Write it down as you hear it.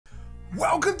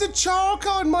Welcome to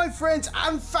Chari, my friends,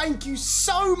 and thank you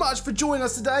so much for joining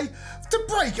us today to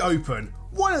break open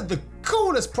one of the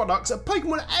coolest products that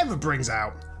Pokemon ever brings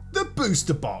out, the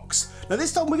Booster Box. Now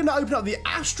this time we're going to open up the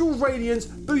Astral Radiance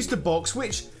Booster Box,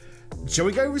 which, shall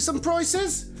we go with some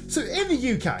prices? So in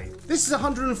the UK, this is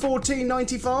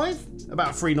 $114.95,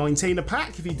 about $3.19 a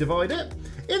pack if you divide it.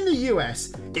 In the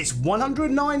US, it's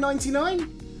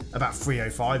 $109.99, about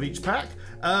 $3.05 each pack.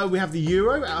 We have the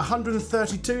euro at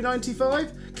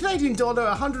 $132.95, Canadian dollar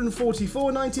at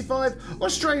 $144.95,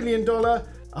 Australian dollar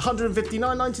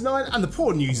 $159.99, and the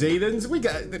poor New Zealanders, they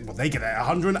get it at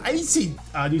 180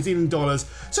 New Zealand dollars.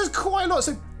 So it's quite a lot.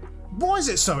 So why is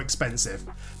it so expensive?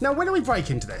 Now, when we break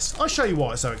into this, I'll show you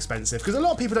why it's so expensive, because a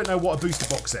lot of people don't know what a booster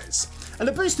box is. And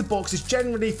a booster box is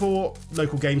generally for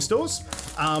local game stores,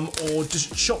 or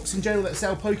just shops in general that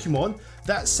sell Pokemon,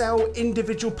 that sell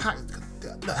individual packs.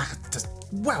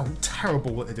 Wow,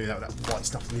 terrible what they do with that white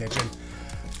stuff on the edge.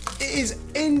 It is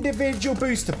individual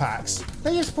booster packs.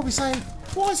 Now you're probably saying,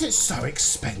 why is it so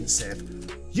expensive?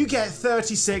 You get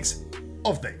 36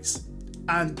 of these.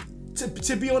 And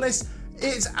to be honest,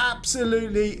 it's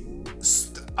absolutely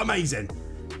amazing.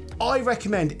 I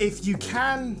recommend, if you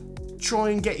can, try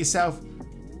and get yourself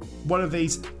one of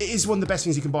these. It is one of the best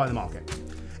things you can buy in the market.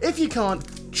 If you can't,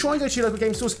 try and go to your local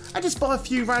game stores and just buy a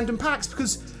few random packs,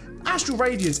 because Astral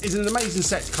Radiance is an amazing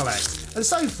set to collect, and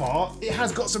so far it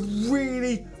has got some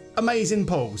really amazing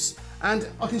pulls. And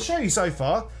I can show you so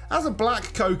far as a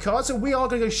black code card, so we are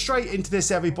going to go straight into this,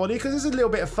 everybody, because it's a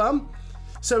little bit of fun.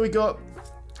 So we got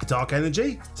Dark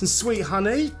Energy, some Sweet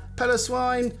Honey,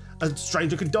 Piloswine, a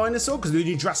strange looking dinosaur, because the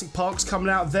new Jurassic Park's coming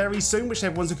out very soon, which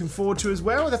everyone's looking forward to as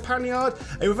well. The Paniard,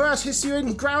 a reverse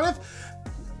Hisuian Growlithe.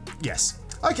 Yes.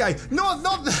 Okay, not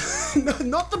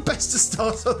the best to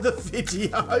start on the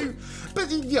video, but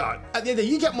yeah, at the end of the day,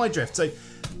 you get my drift. So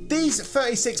these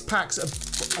 36 packs of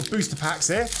booster packs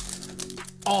here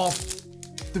are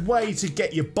the way to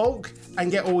get your bulk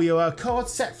and get all your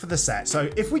cards set for the set. So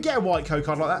if we get a white code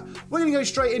card like that, we're going to go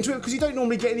straight into it, because you don't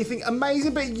normally get anything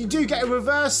amazing, but you do get a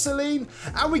reverse Celine,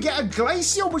 and we get a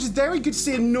Glaceon, which is very good to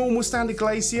see a normal standard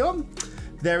Glaceon.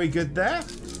 Very good there.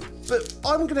 But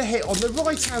I'm going to hit on the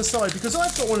right-hand side, because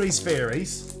I've got one of these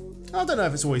theories. I don't know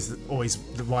if it's always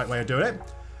the right way of doing it.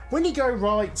 When you go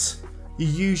right, you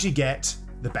usually get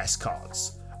the best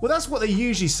cards. Well, that's what they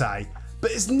usually say,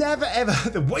 but it's never ever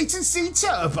the wait and see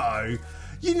turbo.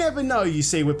 You never know, you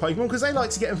see, with Pokemon, because they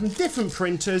like to get them from different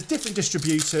printers, different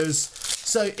distributors.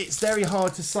 So it's very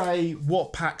hard to say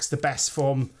what pack's the best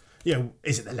from, you know,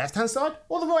 is it the left-hand side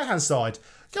or the right-hand side?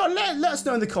 Go on, let us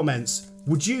know in the comments.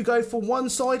 Would you go for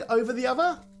one side over the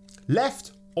other?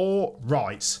 Left or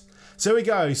right? So here we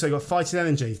go. So you've got Fighting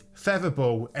Energy,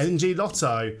 Featherball, Energy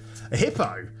Lotto, a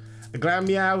Hippo, a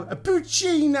Glameow, a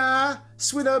Puccina,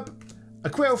 Swinub,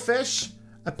 a Quillfish,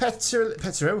 a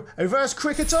Petril, a Reverse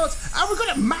Cricketot, and we've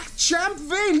got a Machamp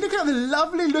V. Look at the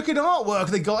lovely looking artwork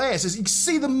they got here. So you can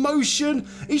see the motion.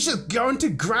 He's just going to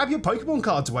grab your Pokemon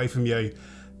cards away from you.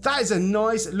 That is a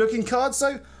nice looking card.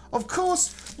 So, of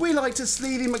course, we like to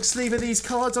sleevey McSleever these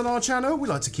cards on our channel. We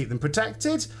like to keep them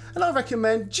protected, and I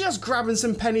recommend just grabbing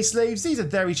some penny sleeves. These are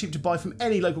very cheap to buy from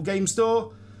any local game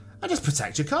store, and just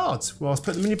protect your cards whilst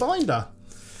putting them in your binder.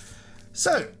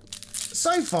 So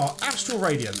far, Astral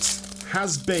Radiance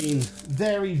has been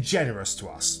very generous to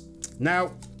us.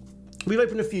 Now, we've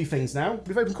opened a few things now.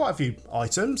 We've opened quite a few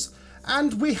items,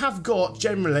 and we have got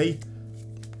generally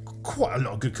quite a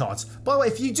lot of good cards. By the way,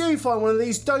 if you do find one of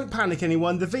these, don't panic,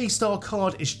 anyone. The V-Star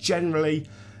card is generally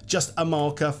just a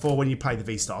marker for when you play the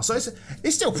V-Star, so it's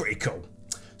still pretty cool.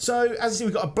 So as you see,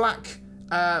 we've got a black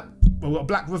we've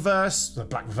got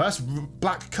a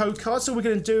black code card, so we're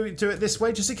going to do it this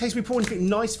way, just in case we pull anything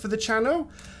nice for the channel.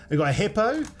 We've got a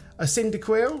Hippo, a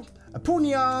Cyndaquil, a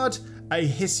Pawniard, a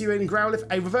Hisuian Growlithe,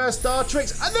 a reverse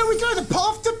Dartrix, and there we go, the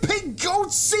Path to Pink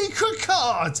Gold Secret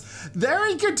card.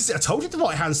 Very good to see. I told you the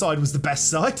right-hand side was the best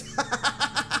side.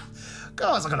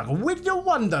 God, it's like a Winter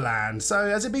Wonderland. So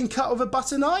has it been cut with a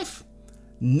butter knife?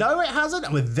 No, it hasn't,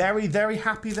 and we're very, very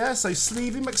happy there. So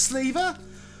Sleevey McSleever.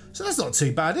 So that's not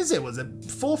too bad, is it? Was it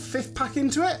 4th, 5th pack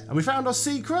into it? And we found our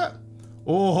secret?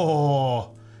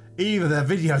 Oh, either their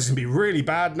videos can be really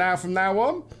bad now from now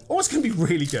on, or it's going to be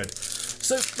really good.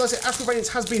 So, like I said, Astral Radiance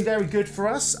has been very good for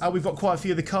us. We've got quite a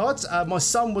few of the cards. My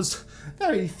son was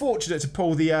very fortunate to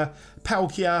pull the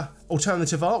Palkia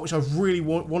alternative art, which I really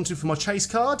wanted for my chase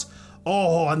card.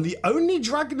 Oh, and the only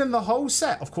dragon in the whole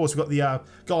set. Of course, we've got the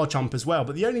Garchomp as well,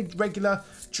 but the only regular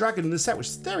dragon in the set, which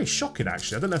is very shocking,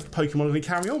 actually. I don't know if Pokemon are going to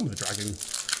carry on with the dragon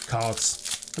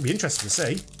cards. It'll be interesting to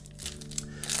see.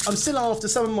 I'm still after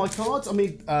some of my cards. I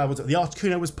mean, the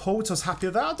Articuno was pulled, so I was happy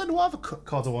with that. I don't know what other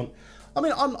cards I want. I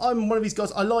mean, I'm one of these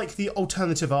guys. I like the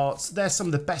alternative arts. They're some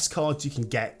of the best cards you can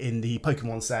get in the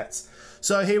Pokemon sets.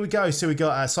 So here we go. So we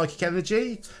got Psychic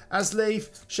Energy, Asleaf,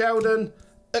 Sheldon,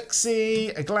 Uxie,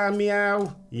 a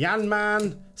Glameow,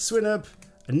 Yanman, Swinub,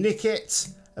 a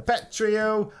Nickit, a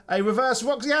Petrio, a Reverse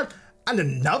Roxanne, and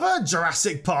another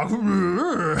Jurassic Park. By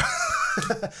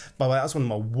the way, that's one of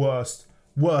my worst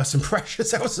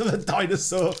impressions of a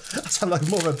dinosaur. That sounded like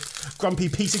more of a grumpy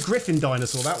Peter Griffin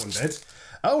dinosaur, that one did.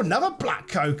 Oh, another Black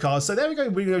Code card. So there we go.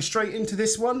 We go straight into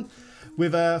this one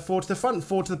with 4 to the front,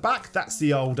 4 to the back. That's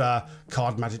the old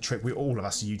card magic trick we all of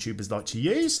us YouTubers like to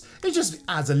use. It just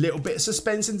adds a little bit of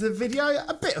suspense into the video,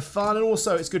 a bit of fun, and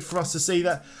also it's good for us to see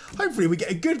that hopefully we get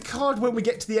a good card when we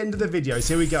get to the end of the video.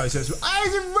 So here we go. So it's a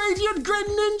Radiant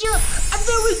Greninja, and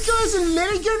there we go. It's a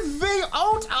Lycanroc V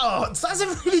Alt Arts. That's a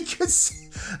really good.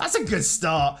 That's a good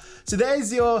start. So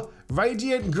there's your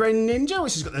Radiant Greninja,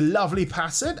 which has got the lovely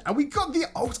pattern, and we got the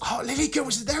Alt Art Lycanroc,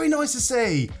 which is very nice to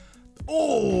see.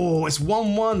 Oh, it's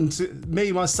 1-1 to me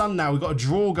and my son now. We've got a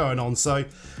draw going on. So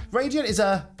Radiant is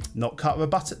not cut with a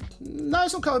butter. No,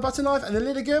 it's not cut with a butter knife. And the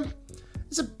Lycanroc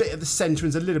is a bit of the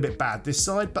centering's a little bit bad this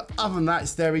side, but other than that,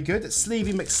 it's very good. It's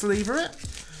Sleevey McSleever it.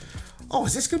 Oh,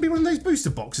 is this going to be one of those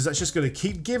booster boxes that's just going to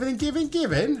keep giving and giving and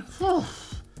giving? Oh,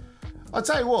 I'll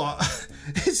tell you what,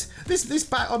 this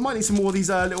pack, I might need some more of these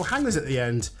little hangers at the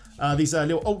end. These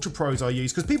little Ultra Pros I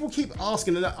use, because people keep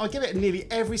asking, and I get it in nearly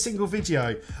every single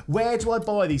video, where do I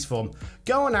buy these from?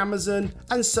 Go on Amazon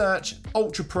and search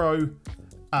Ultra Pro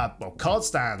card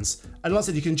stands. And like I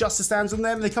said, you can adjust the stands on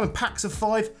them. They come in packs of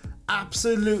 5.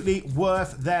 Absolutely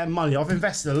worth their money. I've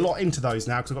invested a lot into those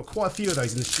now because I've got quite a few of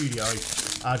those in the studio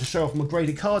to show off my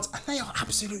graded cards, and they are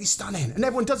absolutely stunning. And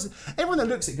everyone that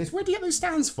looks at it goes, where do you get those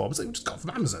stands from? It's like, we just got it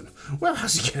from Amazon. Where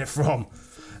else do you get it from?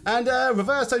 And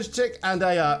reverse Toad Chick and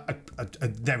a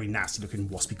very nasty looking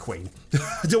waspy queen.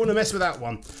 I don't want to mess with that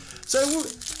one. So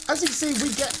as you can see,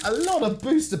 we get a lot of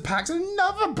booster packs.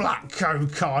 Another Black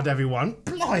Code card, everyone.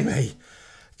 Blimey.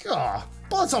 God,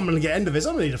 by the time I'm going to get end of this,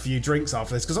 I'm going to need a few drinks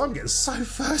after this because I'm getting so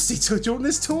thirsty to do all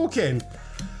this talking.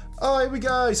 Oh, here we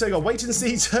go. So we got Wait and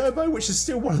See Turbo, which is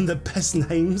still one of the best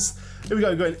names. Here we go.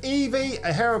 We've got an Eevee,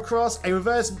 a Heracross, a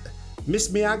reverse Miss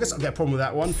Miagus. I'll get a problem with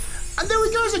that one. And there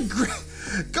we go. It's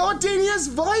a Gardenia's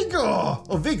Vigor,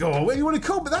 or Vigor, whatever you want to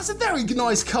call it. But that's a very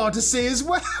nice card to see as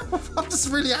well. I'm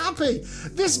just really happy.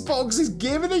 This box is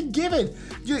giving and giving.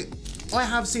 I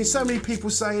have seen so many people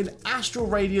saying Astral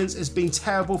Radiance has been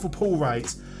terrible for pull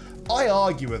rates. I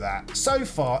argue with that. So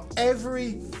far,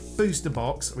 every booster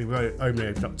box, we only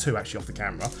opened up 2 actually off the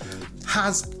camera,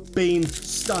 has been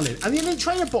stunning. And the Elite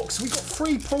Trainer box, we got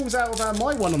 3 pulls out of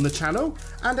my one on the channel,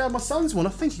 and my son's one, I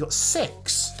think he got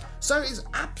 6. So it's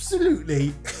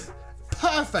absolutely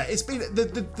perfect. It's been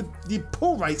the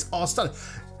pull rates are stunning.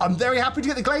 I'm very happy to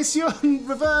get the Glaceon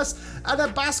reverse and a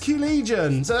Bascu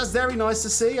Legion. So that's very nice to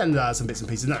see. And some bits and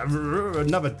pieces.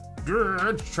 Another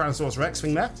Tyrannosaurus Rex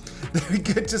thing there. Very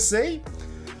good to see.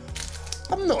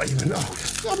 I'm not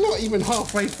even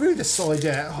halfway through this side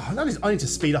yet. Oh, I need to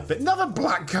speed up a bit. Another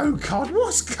Black Code card.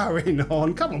 What's going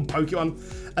on? Come on,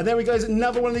 Pokemon. And there we go. Is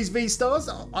another one of these V-Stars.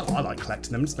 I like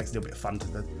collecting them. It just makes it a little bit of fun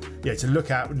to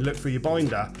look at and look through your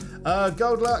binder.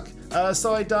 Goldluck,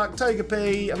 Psyduck,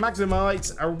 Togepi, a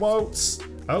Magnemite, a Waltz,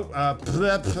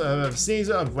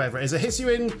 Sneasel, whatever it is, a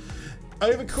Hisuian,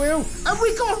 Overquill, and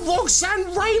we got Roxanne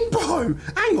Rainbow.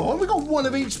 Hang on, we got one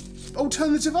of each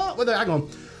alternative art. Well, hang on.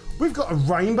 We've got a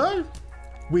Rainbow,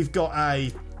 we've got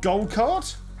a Gold card,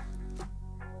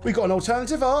 we've got an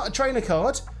alternative art, a trainer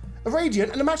card, a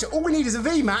Radiant, and a Magic. All we need is a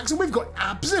VMAX, and we've got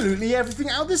absolutely everything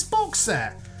out of this box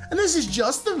set. And this is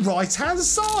just the right-hand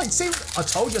side. See, I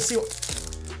told you, see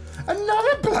what...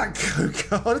 Another Black Code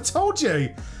card, I told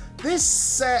you. This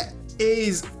set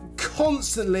is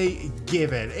constantly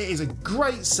given. It is a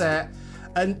great set,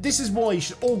 and this is why you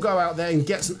should all go out there and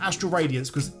get some Astral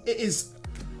Radiance, because it is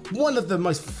one of the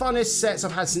most funnest sets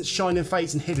I've had since Shining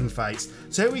Fates and Hidden Fates.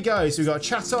 So here we go. So we've got a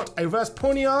Chatot, a reverse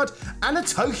Ponyard, and a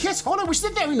Togekiss Holo, which is a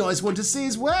very nice one to see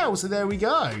as well. So there we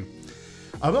go.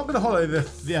 I'm not going to hollow the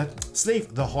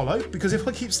sleeve, the hollow, because if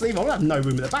I keep sleeve, I'll have no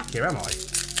room at the back here, am I?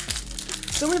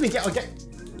 So we're going to get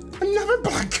another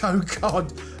Black Code card.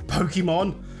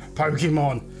 Pokemon.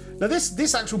 Now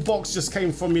this actual box just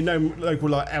came from your local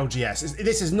like LGS.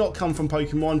 This has not come from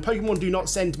Pokemon. Pokemon do not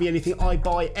send me anything. I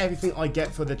buy everything I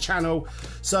get for the channel.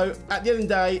 So at the end of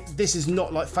the day, this is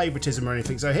not like favoritism or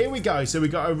anything. So here we go. So we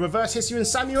got a reverse Hisuian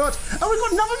Samurai, and we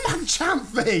got another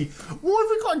Machampi. What have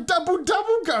we got? A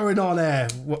double going on here.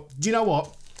 Do you know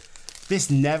what? This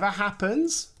never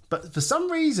happens, but for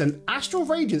some reason, Astral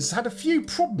Radiance has had a few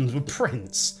problems with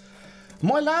prints.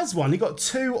 My lad's one, he got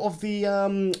 2 of the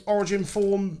Origin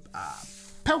Form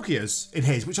Palkias in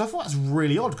his, which I thought was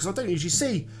really odd because I don't usually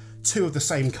see 2 of the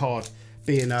same card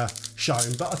being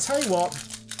shown. But I'll tell you what,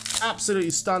 absolutely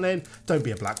stunning. Don't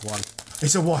be a black one.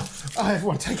 It's a white. Oh,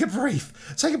 everyone, take a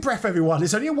breath. Take a breath, everyone.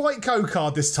 It's only a white code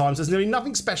card this time, so there's nearly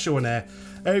nothing special in there.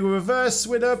 A reverse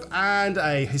Swinub and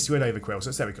a Hisuian Overquill, so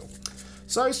it's very cool.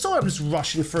 So, sorry I'm just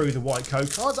rushing through the white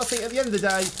code cards. I think at the end of the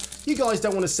day, you guys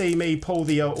don't want to see me pull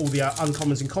the all the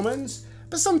uncommons and commons,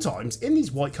 but sometimes in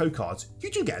these white code cards,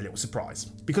 you do get a little surprise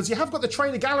because you have got the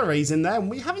trainer galleries in there and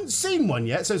we haven't seen one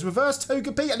yet. So it's reverse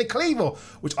Togepi and a Cleaver,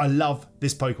 which I love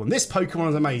this Pokemon. This Pokemon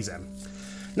is amazing.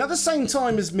 Now, at the same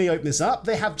time as me opening this up,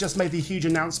 they have just made the huge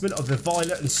announcement of the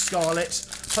Violet and Scarlet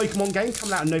Pokemon game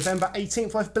coming out on November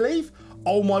 18th, I believe.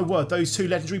 Oh my word, those 2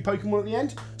 legendary Pokemon at the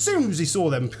end. As soon as we saw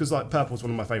them, because like purple's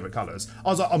one of my favourite colours, I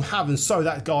was like, I'm having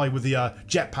that guy with the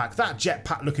jetpack. That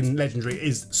jetpack looking legendary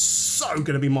is so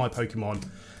going to be my Pokemon.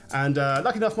 And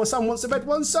lucky enough, my son wants a red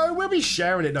one, so we'll be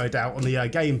sharing it, no doubt, on the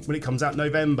game when it comes out in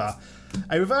November.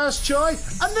 A reverse Chai,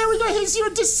 and there we go, here's your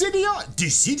Dissidia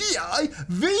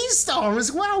V-Star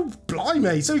as well,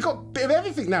 blimey. So we've got a bit of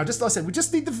everything now, just like I said, we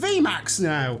just need the VMAX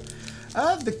now.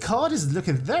 The card is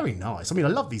looking very nice. I mean, I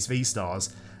love these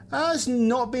V-Stars. It's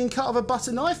not being cut with a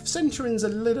butter knife. Centering's a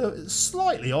little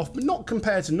slightly off, but not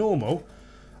compared to normal.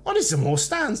 I need some more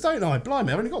stands, don't I?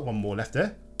 Blimey, I've only got one more left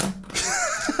there.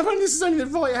 I mean, this is only the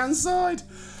right-hand side.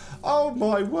 Oh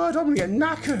my word, I'm gonna get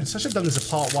knackered. I should have done this as a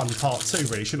part 1, part 2,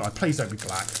 really, shouldn't I? Please don't be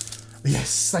black.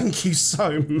 Yes, thank you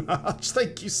so much.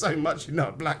 Thank you so much, you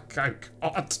know, black coke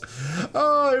card.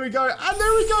 Oh, here we go. And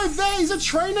there we go. There's a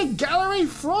Trainer Gallery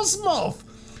Frostmoth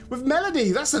with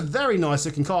Melody. That's a very nice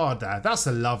looking card there. That's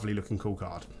a lovely looking cool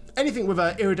card. Anything with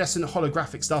iridescent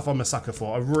holographic stuff, I'm a sucker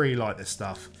for. I really like this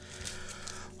stuff.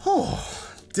 Oh,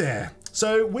 dear.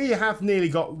 So we have nearly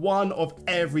got one of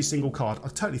every single card. I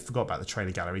totally forgot about the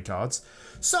Trainer Gallery cards.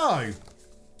 So,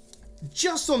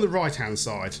 just on the right-hand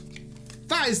side,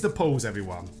 that is the pulls,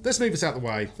 everyone. Let's move this out of the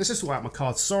way. Let's just sort out my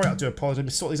cards. Sorry, I do apologise. Let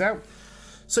me sort these out.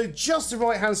 So, just the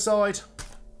right-hand side,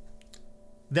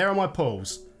 there are my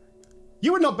pulls.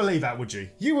 You would not believe that, would you?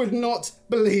 You would not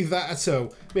believe that at all.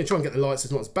 I'm going to try and get the lights,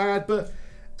 it's not as bad, but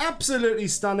absolutely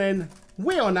stunning.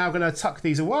 We are now going to tuck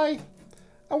these away.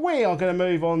 And we are going to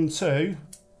move on to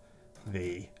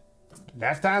the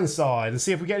left-hand side and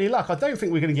see if we get any luck. I don't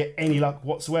think we're going to get any luck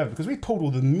whatsoever because we've pulled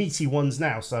all the meaty ones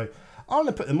now. So I'm going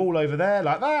to put them all over there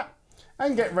like that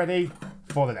and get ready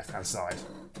for the left-hand side.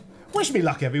 Wish me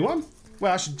luck, everyone.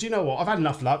 Well, do you know what? I've had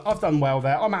enough luck. I've done well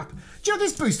there. I'm happy. Do you know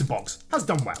this booster box has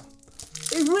done well?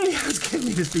 It really has given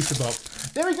me this booster box.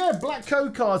 There we go, black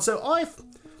code card. So I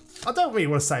don't really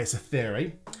want to say it's a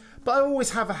theory, but I always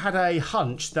have had a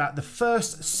hunch that the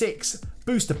first 6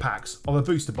 booster packs of a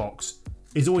booster box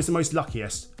is always the most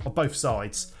luckiest of both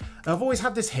sides. And I've always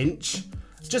had this hinge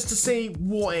just to see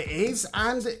what it is,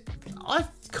 and I've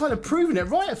kind of proven it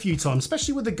right a few times,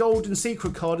 especially with the golden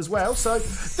secret card as well. So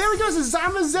there we go, a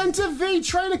Zamazenta V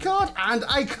trainer card and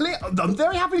a I'm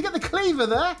very happy to get the Cleaver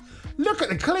there. Look at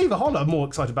the Cleaver. Hold on, I'm more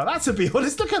excited about that, to be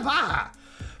honest. Look at that.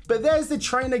 But there's the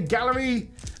Trainer Gallery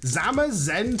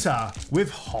Zamazenta with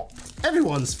Hop.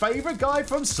 Everyone's favourite guy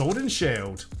from Sword and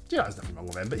Shield. Yeah, there's nothing wrong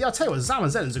with him. But yeah, I'll tell you what,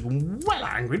 Zamazenta's looking well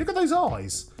angry. Look at those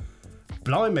eyes.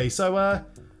 Blimey. So,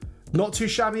 not too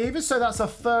shabby either. So that's our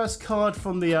first card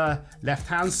from the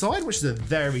left-hand side, which is a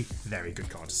very, very good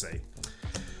card to see.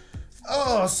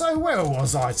 Oh, so where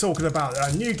was I talking about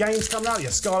new games coming out? Yeah,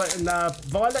 Scarlet and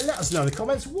Violet. Let us know in the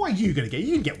comments. What are you going to get?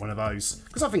 You can get one of those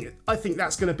because I think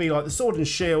that's going to be like the Sword and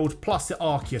Shield plus the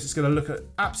Arceus. It's going to look at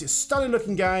absolutely stunning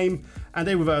looking game and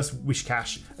a reverse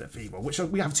Wishcash and a Feeble, which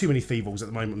we have too many Feebles at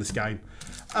the moment in this game.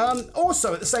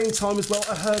 Also, at the same time as well,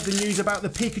 I heard the news about the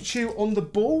Pikachu on the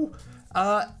ball.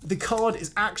 The card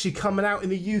is actually coming out in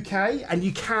the UK and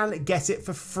you can get it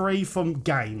for free from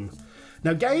Game.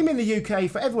 Now, Game in the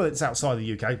UK, for everyone that's outside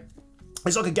the UK,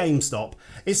 it's like a GameStop.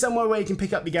 It's somewhere where you can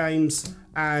pick up your games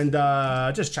and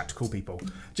just chat to cool people.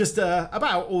 Just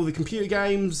about all the computer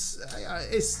games.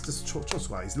 It's just trust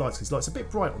why these lights. These lights are a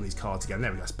bit bright on these cards again. There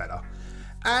we go, that's better.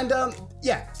 And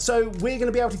yeah, so we're going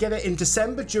to be able to get it in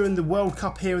December during the World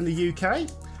Cup here in the UK.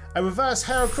 A reverse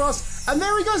Heracross. And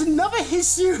there he goes, another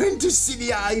Hisuian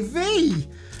Dissidia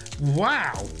IV.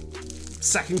 Wow.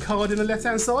 Second card in the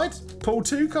left-hand side. Pulled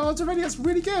 2 cards already. That's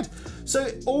really good.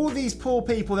 So all these poor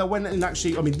people that went and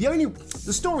actually, I mean,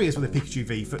 the story is with the Pikachu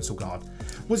V futsal card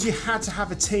was you had to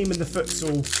have a team in the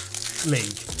futsal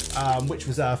league, which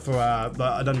was for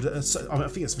I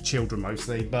think it's for children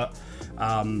mostly, but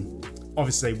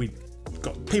obviously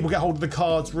got people get hold of the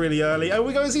cards really early. And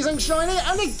we're going to see something shiny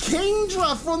and a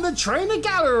Kingdra from the Trainer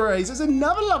Galleries. It's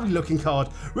another lovely looking card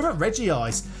with a Reggie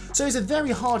Eyes. So it's a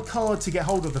very hard card to get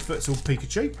hold of the Futsal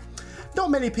Pikachu. Not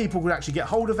many people would actually get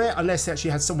hold of it unless they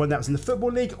actually had someone that was in the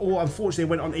Football League, or unfortunately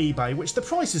went on eBay, which the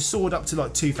prices soared up to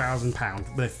like £2,000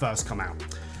 when they first come out.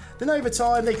 Then over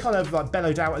time they kind of like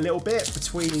bellowed out a little bit,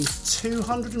 between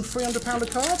 £200 and £300 a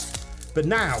card. But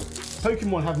now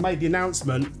Pokemon have made the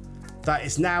announcement that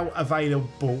it's now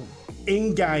available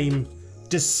in-game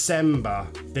December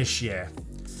this year.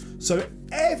 So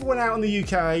everyone out in the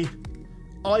UK,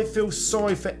 I feel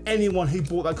sorry for anyone who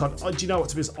bought that card. Do you know what,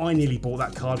 to be honest, I nearly bought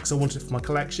that card because I wanted it for my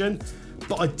collection.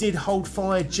 But I did hold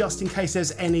fire just in case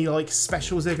there's any like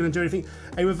specials they're going to do anything.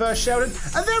 A reverse Sheldon.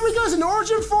 And there we go, it's an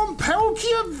Origin from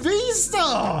Palkia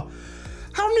V-Star.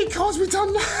 How many cards have we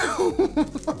done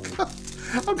now?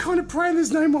 I'm kind of praying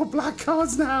there's no more black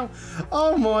cards now.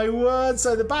 Oh my word.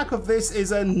 So the back of this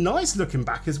is a nice looking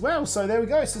back as well. So there we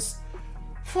go. It's just,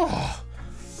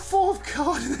 fourth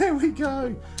card. There we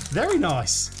go. Very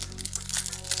nice.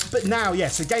 But now,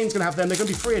 yes, the game's going to have them. They're going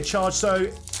to be free of charge. So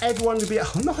everyone will be,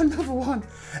 oh, not another one.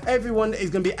 Everyone is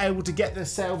going to be able to get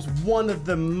themselves one of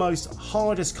the most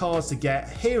hardest cards to get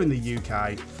here in the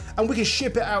UK. And we can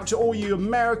ship it out to all you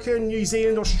American, New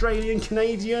Zealand, Australian,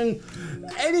 Canadian,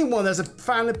 anyone that's a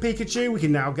fan of Pikachu, we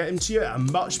can now get them to you at a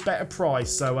much better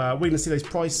price. So we're going to see those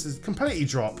prices completely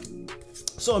drop.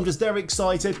 So I'm just very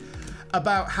excited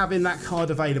about having that card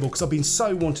available because I've been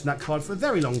so wanting that card for a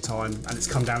very long time, and it's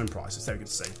come down in price. It's very good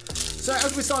to see. So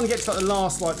as we're starting to get to like the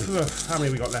last, like, how many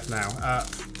have we got left now?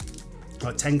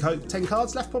 Like 10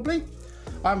 cards left probably.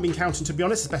 I haven't been counting, to be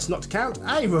honest. It's best not to count.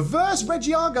 A reverse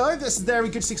Regiargo. That's very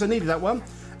good to see because I needed that one.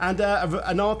 And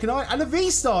an Arcanine and a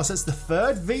V-Star. So it's the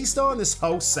third V-Star in this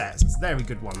whole set. So it's a very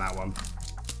good one, that one.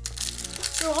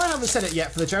 So I haven't said it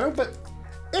yet for the channel, but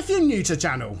if you're new to the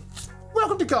channel,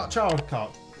 welcome to Child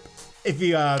Cart. If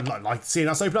you like seeing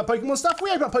us open up Pokemon stuff,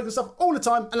 we open up Pokemon stuff all the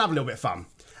time and have a little bit of fun.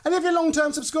 And if you're a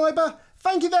long-term subscriber,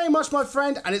 thank you very much, my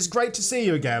friend, and it's great to see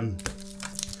you again.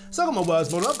 So I got my words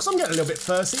muddled up because I'm getting a little bit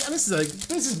thirsty, and this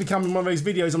is becoming one of those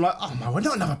videos I'm like, oh my word,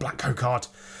 not another Black Code card.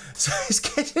 So it's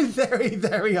getting very,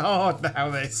 very hard now,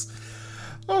 this.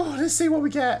 Oh, let's see what we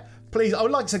get. Please, I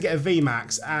would like to get a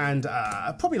VMAX and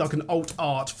probably like an alt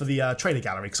art for the trainer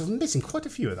gallery because I'm missing quite a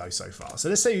few of those so far. So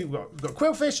let's see, we've got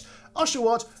Quillfish,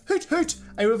 Oshawott, Hoot Hoot,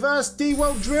 a reverse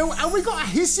D-World Drill, and we've got a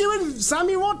Hisuian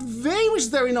Samurott V, which is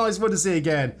a very nice one to see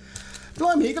again.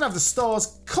 Blimey, you're going to have the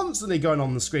stars constantly going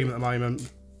on the screen at the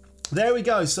moment. There we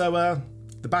go, so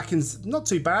the backing's not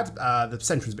too bad. The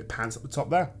centering's a bit pants up the top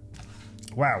there.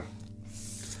 Wow.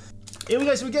 Here we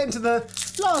go, so we get into the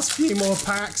last few more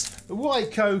packs. The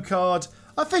white code card.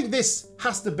 I think this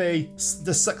has to be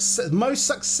the most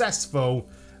successful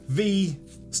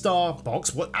V-Star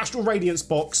box, Astral Radiance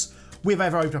box we've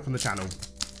ever opened up on the channel.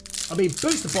 I mean,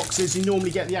 booster boxes, you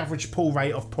normally get the average pull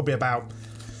rate of probably about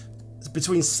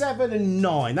between 7 and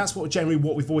 9. That's generally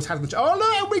what we've always had on the channel. Oh,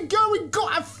 look, here we go. We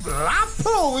got a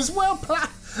Flapple as well.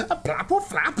 A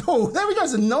Flapple. There we go.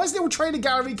 It's a nice little trainer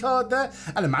gallery card there.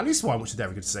 And a Manuswine, which is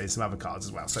very good to see. And some other cards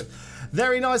as well. So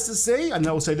very nice to see. And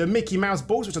also the Mickey Mouse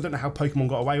balls, which I don't know how Pokemon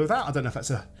got away with that. I don't know if that's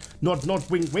a nod,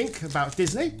 wink, wink about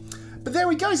Disney. But there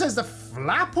we go. So there's the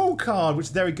Flapple card, which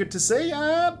is very good to see.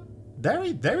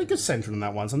 Very, very good centering on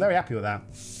that one. So I'm very happy with that.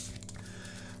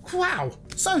 Wow.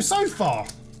 So far,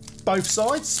 both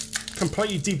sides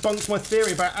completely debunked my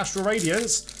theory about Astral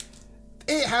Radiance.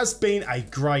 It has been a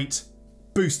great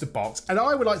booster box, and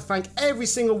I would like to thank every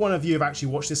single one of you who've actually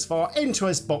watched this far into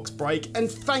this box break, and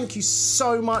thank you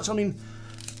so much. I mean,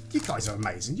 you guys are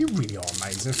amazing. You really are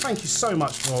amazing. Thank you so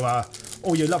much for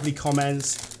all your lovely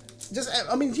comments.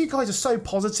 I mean, you guys are so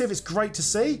positive. It's great to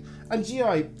see. And you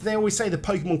know, they always say the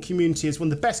Pokemon community is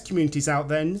one of the best communities out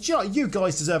there, and you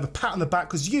guys deserve a pat on the back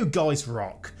because you guys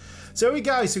rock. So here we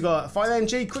go. So we got Fire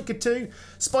NG, Quicker 2,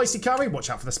 Spicy Curry, watch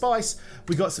out for the spice.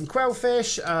 We got some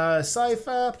Quellfish,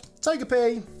 Cypher,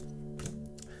 Togepi,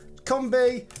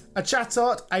 Combi, a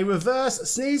Chatot, a Reverse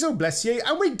Sneasel, bless you,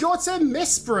 and we got a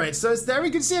Misprit. So it's very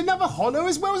good to see another holo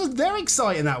as well. It's very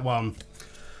exciting, that one.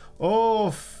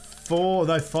 Oh,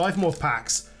 5 more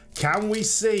packs. Can we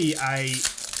see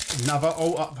another,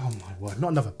 oh my word, not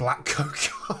another Black Code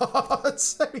card.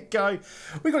 There we go.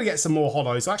 We've got to get some more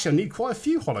holos. Actually, I need quite a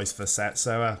few holos for the set,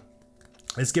 so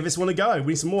let's give this one a go.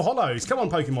 We need some more holos. Come on,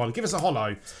 Pokemon, give us a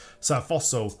holo. So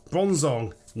Fossil,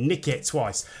 Bronzong, Nickit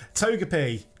twice,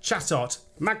 Togepi, Chatot,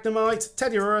 Magnemite,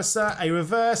 Teddiursa, a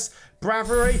Reverse,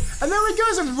 Bravery, and there we go,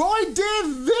 it's a Rhydeer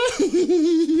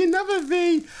V! Another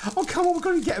V! Oh, come on, we're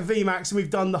going to get a VMAX, and we've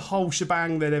done the whole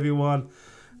shebang then, everyone.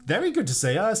 Very good to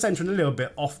see. Centering a little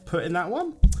bit off-put in that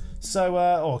one. So,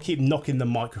 I keep knocking the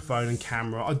microphone and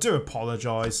camera. I do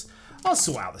apologise. I'll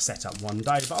sort out the setup one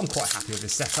day, but I'm quite happy with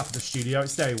this setup of the studio.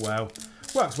 It's very well.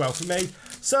 Works well for me.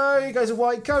 So, here goes a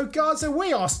white code card. So,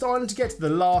 we are starting to get to the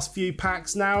last few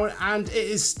packs now, and it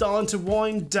is starting to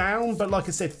wind down. But like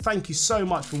I said, thank you so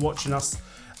much for watching us.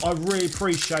 I really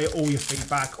appreciate all your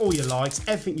feedback, all your likes,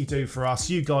 everything you do for us.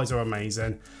 You guys are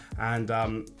amazing. And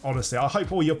honestly, I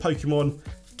hope all your Pokemon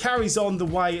carries on the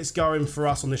way it's going for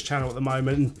us on this channel at the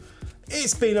moment.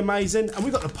 It's been amazing, and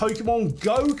we've got the Pokemon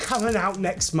Go coming out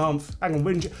next month. Hang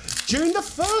on, June the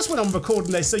 1st when I'm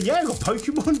recording this. So yeah, we've got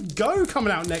Pokemon Go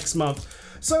coming out next month.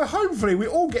 So hopefully we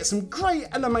all get some great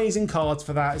and amazing cards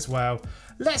for that as well.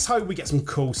 Let's hope we get some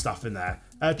cool stuff in there.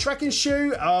 Trekking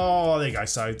shoe, oh, there you go.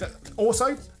 So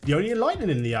also the only lightning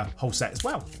in the whole set as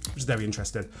well, which is very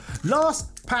interesting.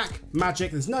 Last pack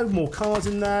magic. There's no more cards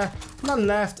in there, none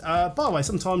left. By the way,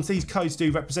 sometimes these codes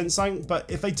do represent something, but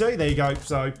if they do, there you go.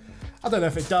 So I don't know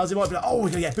if it does. It might be like, oh, we're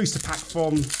gonna get a booster box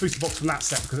from that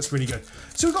set because it's really good.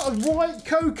 So we've got a white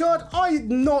code card.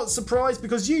 I'm not surprised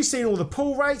because you've seen all the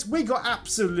pull rates. We got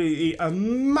absolutely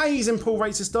amazing pull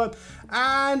rates this time.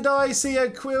 And I see a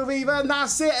Quillweaver, and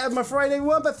that's it, I'm afraid,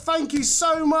 everyone. But thank you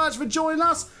so much for joining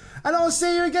us, and I'll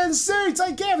see you again soon.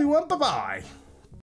 Take care, everyone. Bye-bye.